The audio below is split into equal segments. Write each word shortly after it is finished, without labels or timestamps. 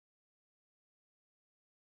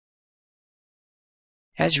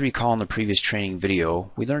As you recall in the previous training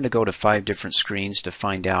video, we learned to go to 5 different screens to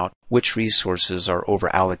find out which resources are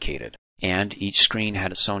overallocated. And each screen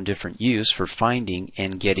had its own different use for finding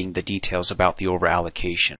and getting the details about the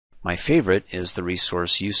overallocation. My favorite is the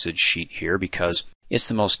resource usage sheet here because it's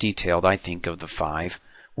the most detailed, I think, of the 5,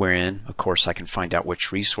 wherein, of course, I can find out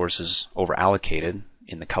which resources overallocated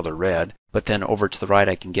in the color red, but then over to the right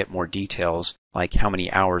I can get more details like how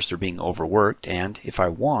many hours they're being overworked, and if I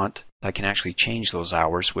want, I can actually change those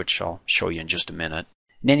hours, which I'll show you in just a minute.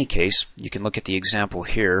 In any case, you can look at the example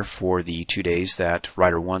here for the 2 days that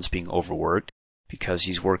Writer 1's being overworked because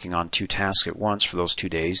he's working on 2 tasks at once for those 2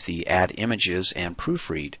 days, the add images and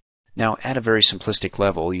proofread. Now, at a very simplistic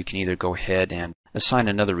level, you can either go ahead and assign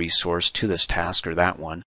another resource to this task or that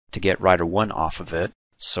one to get Writer 1 off of it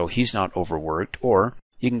so he's not overworked, or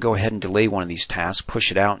you can go ahead and delay one of these tasks,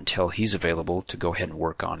 push it out until he's available to go ahead and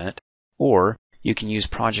work on it, or you can use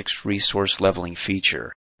Project's resource leveling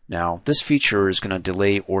feature. Now, this feature is going to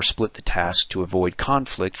delay or split the task to avoid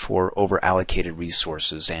conflict for overallocated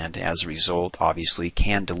resources and, as a result, obviously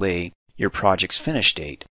can delay your project's finish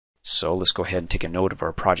date. So let's go ahead and take a note of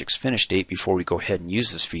our project's finish date before we go ahead and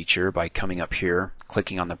use this feature by coming up here,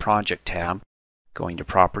 clicking on the Project tab, going to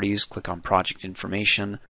Properties, click on Project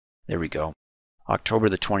Information. There we go. October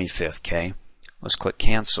the 25th, okay? Let's click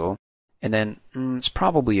Cancel. And then it's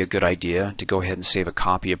probably a good idea to go ahead and save a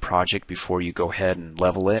copy of project before you go ahead and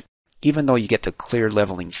level it. Even though you get the clear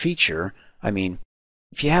leveling feature, I mean,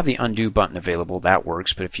 if you have the undo button available, that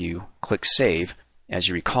works, but if you click Save, as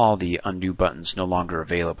you recall, the undo button's no longer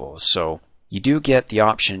available. So you do get the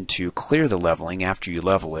option to clear the leveling after you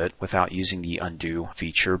level it without using the undo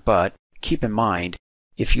feature, but keep in mind,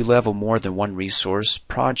 if you level more than one resource,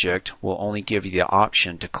 Project will only give you the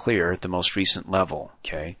option to clear the most recent level,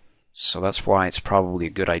 okay? So that's why it's probably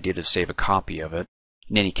a good idea to save a copy of it.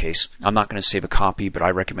 In any case, I'm not going to save a copy, but I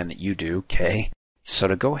recommend that you do, okay? So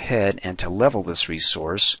to go ahead and to level this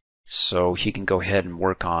resource so he can go ahead and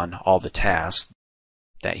work on all the tasks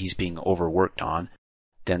that he's being overworked on,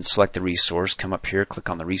 then select the resource, come up here, click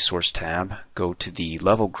on the Resource tab, go to the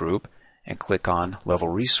Level group, and click on Level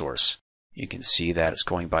Resource. You can see that it's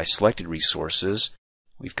going by selected resources.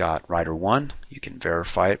 We've got Writer 1. You can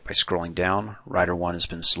verify it by scrolling down. Writer 1 has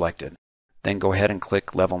been selected. Then go ahead and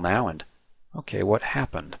click Level Now, and okay, what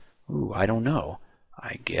happened? Ooh, I don't know.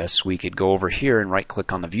 I guess we could go over here and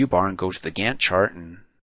right-click on the view bar and go to the Gantt chart and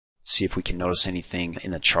see if we can notice anything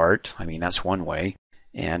in the chart. I mean, that's one way.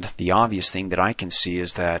 And the obvious thing that I can see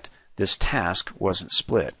is that this task wasn't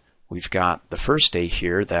split. We've got the first day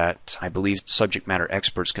here that I believe subject matter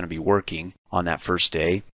expert's going to be working on that first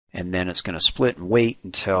day, and then it's going to split and wait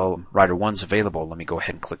until Writer 1's available. Let me go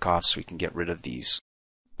ahead and click off so we can get rid of these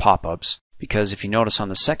pop-ups, because if you notice on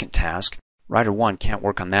the second task, Writer 1 can't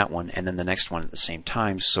work on that one and then the next one at the same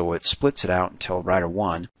time, so it splits it out until Writer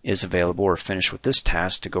 1 is available or finished with this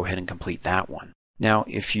task to go ahead and complete that one. Now,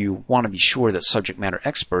 if you want to be sure that subject matter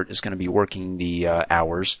expert is going to be working the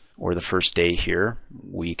hours or the first day here,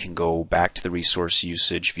 we can go back to the resource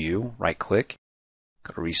usage view, right-click,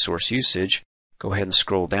 go to resource usage, go ahead and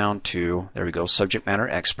scroll down to, there we go, subject matter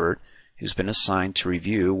expert, who's been assigned to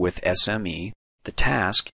review with SME the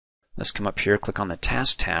task. Let's come up here, click on the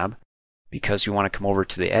Task tab, because you want to come over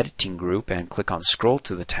to the Editing group and click on Scroll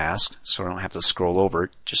to the task, so I don't have to scroll over,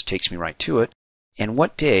 it just takes me right to it. And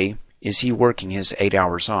what day is he working his 8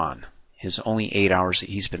 hours on? His only 8 hours that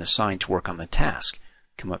he's been assigned to work on the task.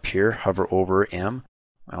 Come up here, hover over M,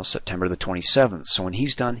 well, September the 27th. So when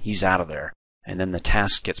he's done, he's out of there. And then the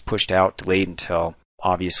task gets pushed out, delayed until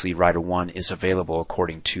obviously Writer 1 is available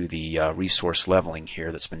according to the resource leveling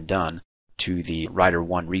here that's been done to the Writer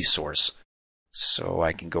 1 resource. So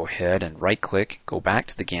I can go ahead and right-click, go back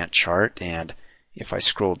to the Gantt chart, and if I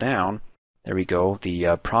scroll down, there we go,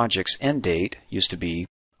 the project's end date used to be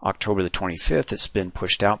October the 25th. It's been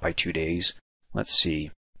pushed out by 2 days. Let's see.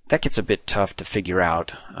 That gets a bit tough to figure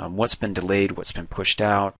out. What's been delayed, what's been pushed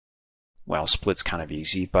out. Well, split's kind of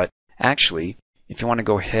easy, but actually, if you want to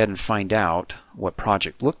go ahead and find out what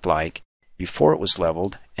project looked like before it was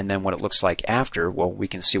leveled and then what it looks like after, well, we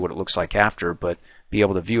can see what it looks like after, but be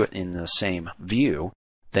able to view it in the same view,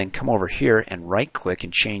 then come over here and right-click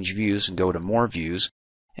and change views and go to More Views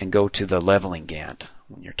and go to the Leveling Gantt.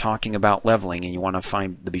 When you're talking about leveling and you want to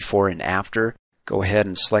find the before and after, go ahead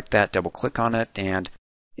and select that, double click on it, and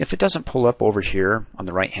if it doesn't pull up over here on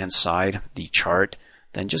the right hand side, the chart,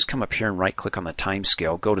 then just come up here and right click on the time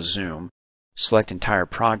scale, go to zoom, select entire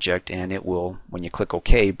project, and it will, when you click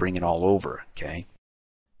OK, bring it all over. Okay.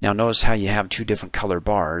 Now notice how you have 2 different color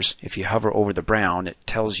bars. If you hover over the brown, it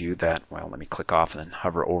tells you that, well, let me click off and then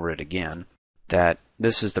hover over it again, that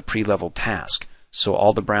this is the pre-leveled task. So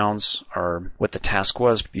all the browns are what the task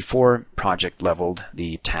was before project leveled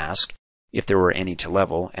the task, if there were any to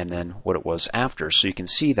level, and then what it was after. So you can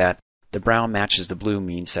see that the brown matches the blue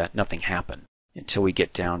means that nothing happened until we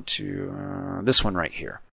get down to this one right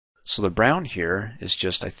here. So the brown here is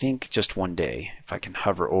just, I think, just 1 day. If I can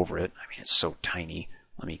hover over it, I mean, it's so tiny.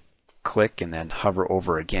 Let me click and then hover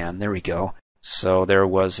over again. There we go. So there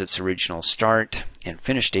was its original start and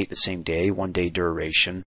finish date the same day, 1 day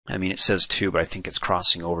duration. I mean, it says 2, but I think it's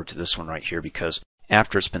crossing over to this one right here because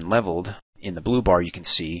after it's been leveled, in the blue bar you can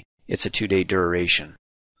see it's a 2-day duration.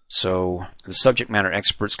 So the subject matter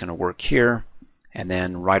expert's going to work here, and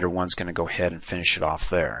then writer 1's going to go ahead and finish it off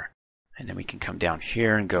there. And then we can come down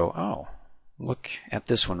here and go, oh, look at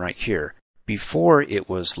this one right here. Before it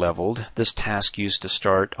was leveled, this task used to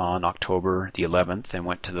start on October the 11th and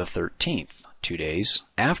went to the 13th, 2 days.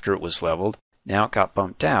 After it was leveled, now it got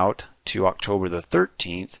bumped out to October the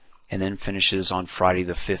 13th and then finishes on Friday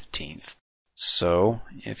the 15th. So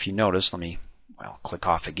if you notice, let me click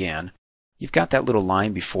off again. You've got that little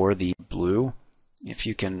line before the blue. If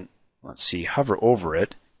you can, let's see, hover over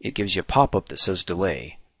it, it gives you a pop-up that says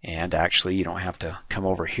delay. And actually, you don't have to come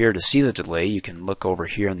over here to see the delay. You can look over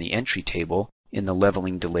here in the entry table in the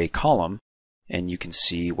leveling delay column, and you can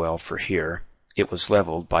see, well, for here, it was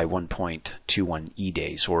leveled by 1.21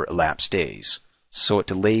 e-days, or elapsed days. So it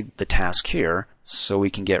delayed the task here, so we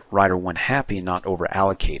can get writer 1 happy and not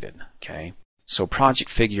over-allocated. Okay? So project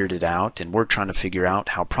figured it out, and we're trying to figure out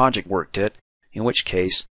how project worked it, in which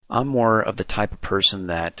case, I'm more of the type of person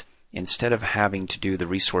that instead of having to do the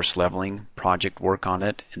resource leveling, project work on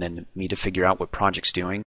it, and then me to figure out what project's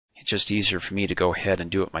doing, it's just easier for me to go ahead and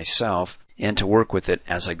do it myself and to work with it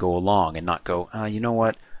as I go along and not go, you know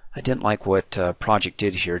what, I didn't like what project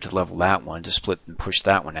did here to level that one, to split and push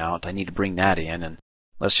that one out. I need to bring that in, and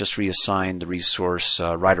let's just reassign the resource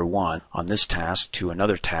writer 1 on this task to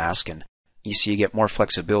another task. And you see, you get more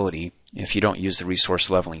flexibility if you don't use the resource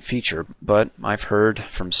leveling feature, but I've heard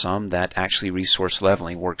from some that actually resource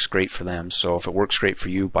leveling works great for them. So if it works great for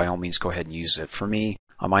you, by all means go ahead and use it. For me,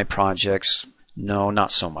 on my projects, no,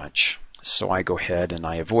 not so much. So I go ahead and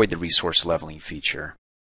I avoid the resource leveling feature.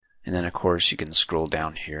 And then of course you can scroll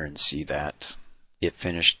down here and see that it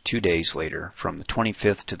finished 2 days later, from the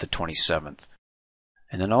 25th to the 27th.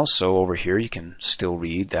 And then also over here you can still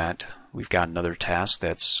read that we've got another task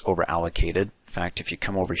that's over allocated. In fact, if you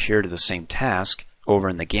come over here to the same task, over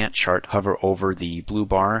in the Gantt chart, hover over the blue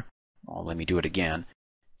bar. Well, let me do it again.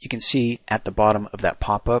 You can see at the bottom of that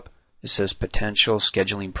pop-up, it says potential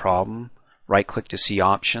scheduling problem. Right-click to see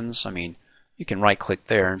options. I mean, you can right-click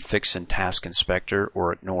there and fix in Task Inspector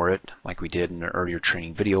or ignore it like we did in an earlier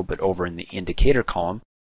training video, but over in the indicator column,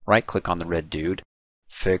 right-click on the red dude,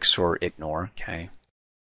 fix or ignore. Okay.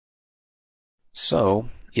 So,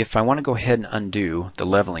 if I want to go ahead and undo the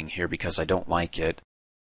leveling here because I don't like it,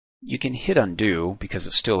 you can hit undo because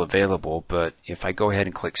it's still available, but if I go ahead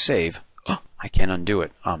and click save, I can't undo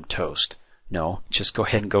it. I'm toast. No, just go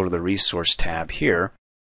ahead and go to the resource tab here,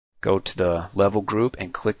 go to the level group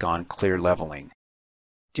and click on clear leveling.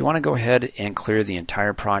 Do you want to go ahead and clear the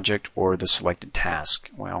entire project or the selected task?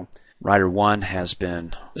 Well, writer 1 has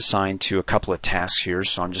been assigned to a couple of tasks here,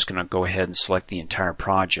 so I'm just going to go ahead and select the entire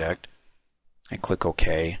project and click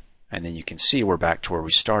OK, and then you can see we're back to where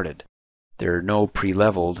we started. There are no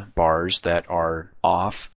pre-leveled bars that are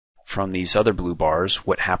off from these other blue bars,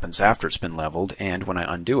 what happens after it's been leveled, and when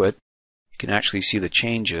I undo it, you can actually see the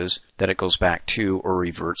changes that it goes back to or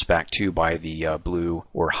reverts back to by the blue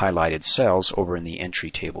or highlighted cells over in the entry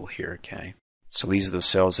table here. Okay, so these are the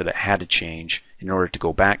cells that it had to change in order to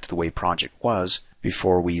go back to the way project was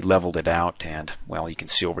before we leveled it out, and well, you can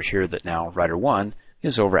see over here that now writer 1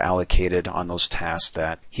 is over allocated on those tasks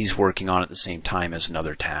that he's working on at the same time as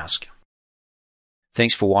another task.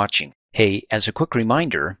 Thanks for watching. Hey, as a quick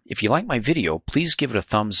reminder, if you like my video, please give it a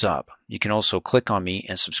thumbs up. You can also click on me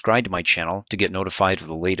and subscribe to my channel to get notified of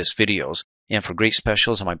the latest videos. And for great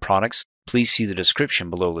specials on my products, please see the description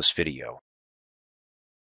below this video.